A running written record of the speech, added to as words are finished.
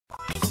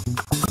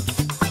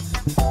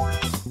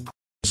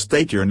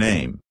State your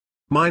name.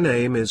 My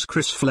name is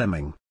Chris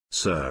Fleming,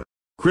 sir.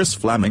 Chris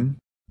Fleming?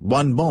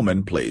 One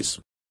moment please.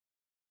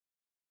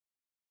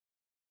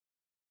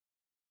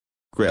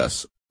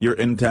 Chris, you're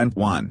in tent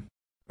 1.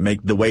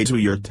 Make the way to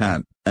your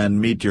tent,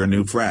 and meet your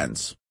new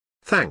friends.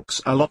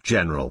 Thanks a lot,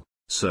 General,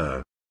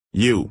 sir.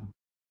 You're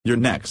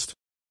next.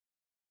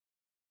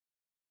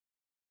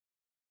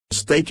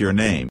 State your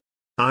name.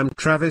 I'm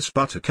Travis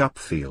Buttercup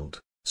Field,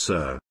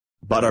 sir.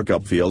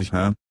 Buttercup Field,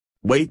 huh?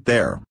 Wait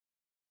there.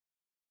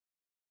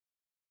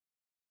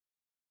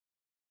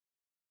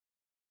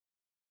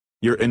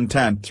 You're in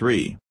tent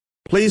 3.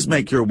 Please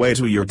make your way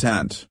to your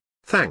tent.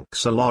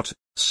 Thanks a lot,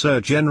 Sir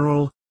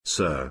General,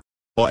 sir.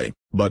 Oi,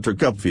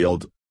 Buttercup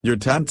Field, your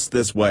tent's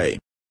this way.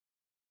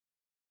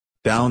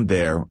 Down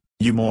there,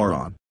 you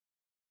moron.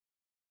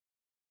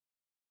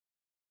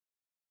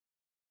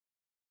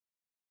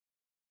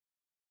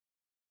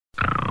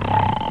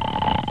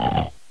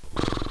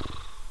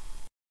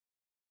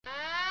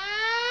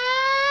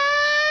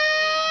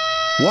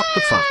 What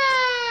the fuck?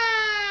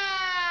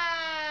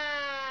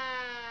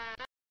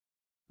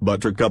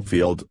 Buttercup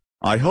Field,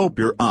 I hope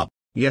you're up.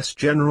 Yes,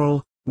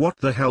 General, what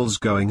the hell's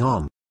going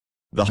on?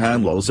 The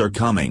Handlos are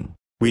coming.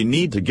 We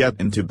need to get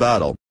into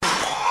battle.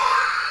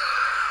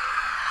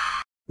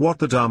 What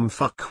the dumb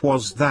fuck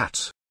was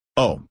that?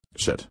 Oh,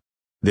 shit.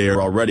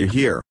 They're already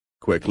here.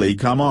 Quickly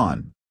come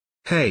on.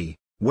 Hey,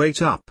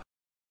 wait up.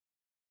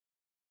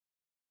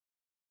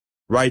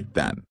 Right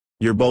then,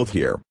 you're both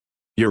here.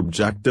 Your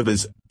objective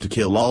is to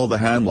kill all the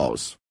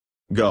Handlos.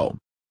 Go.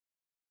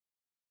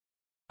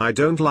 I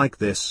don't like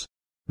this.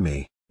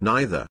 Me,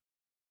 neither.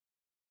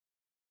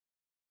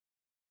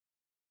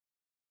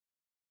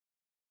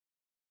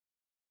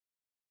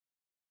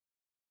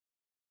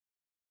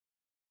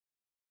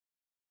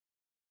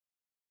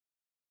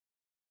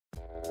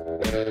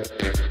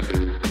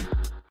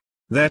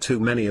 There are too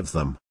many of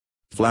them.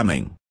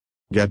 Fleming.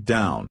 Get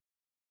down.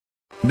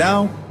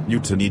 Now, you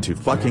two need to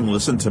fucking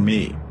listen to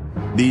me.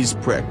 These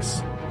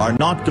pricks are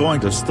not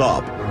going to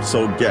stop,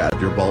 so get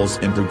your balls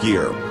into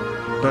gear.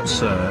 But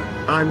sir,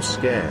 I'm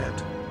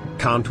scared.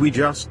 Can't we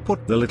just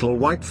put the little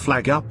white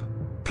flag up,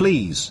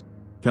 please?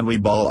 Can we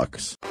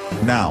bollocks?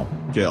 Now,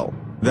 kill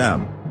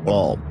them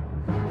all.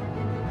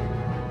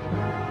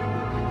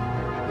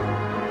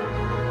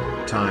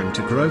 Time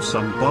to grow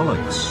some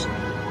bollocks.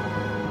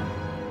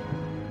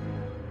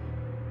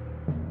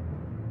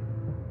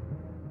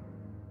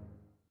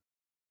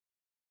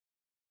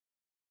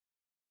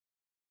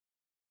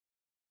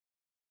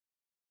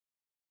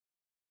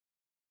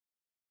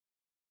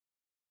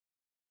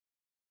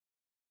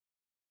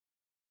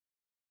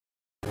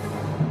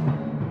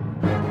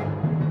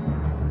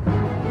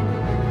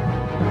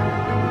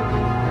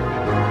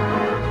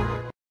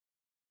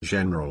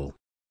 General.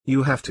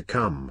 You have to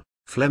come.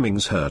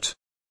 Fleming's hurt.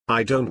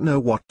 I don't know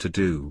what to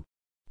do.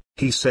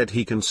 He said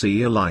he can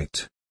see a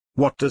light.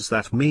 What does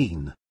that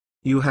mean?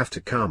 You have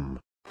to come.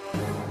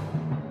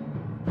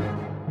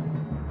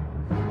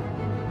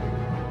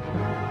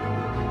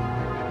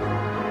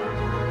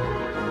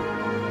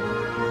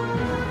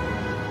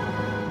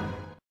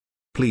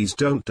 Please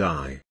don't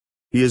die.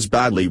 He is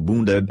badly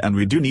wounded and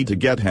we do need to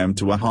get him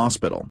to a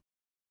hospital.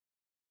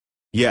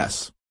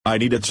 Yes, I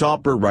need a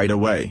chopper right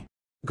away.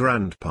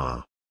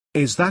 Grandpa.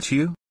 Is that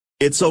you?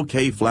 It's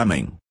okay,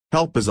 Fleming.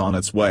 Help is on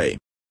its way.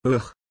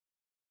 Ugh.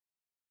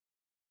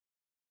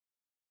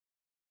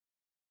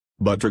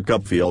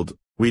 Buttercup Field,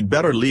 we'd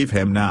better leave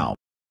him now.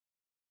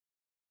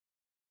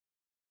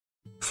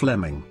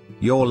 Fleming,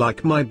 you're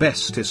like my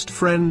bestest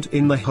friend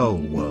in the whole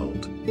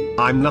world.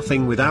 I'm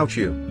nothing without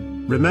you.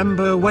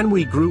 Remember when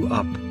we grew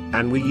up,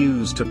 and we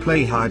used to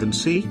play hide and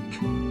seek?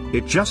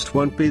 It just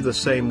won't be the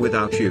same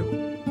without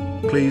you.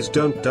 Please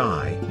don't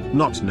die,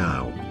 not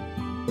now.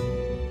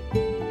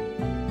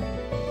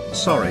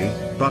 Sorry,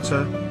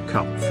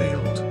 Buttercup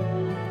Field.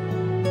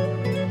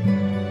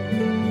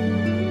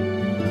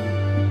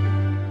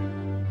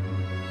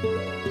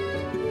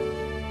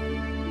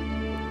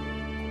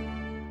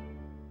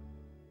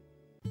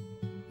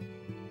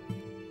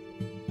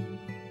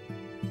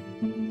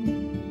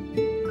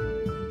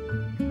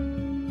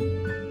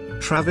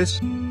 Travis?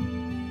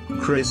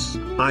 Chris,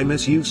 I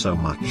miss you so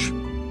much.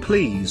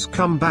 Please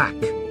come back.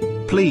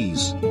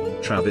 Please.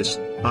 Travis,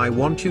 I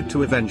want you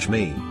to avenge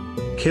me.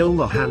 Kill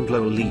the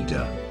Handlo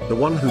leader, the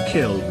one who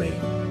killed me.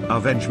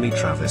 Avenge me,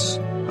 Travis.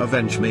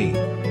 Avenge me.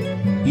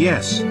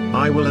 Yes,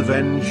 I will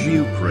avenge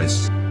you,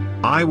 Chris.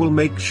 I will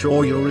make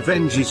sure your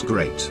revenge is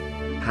great.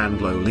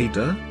 Handlo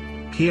leader?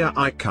 Here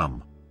I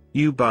come.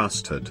 You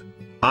bastard.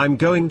 I'm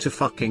going to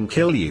fucking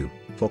kill you,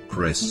 for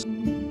Chris.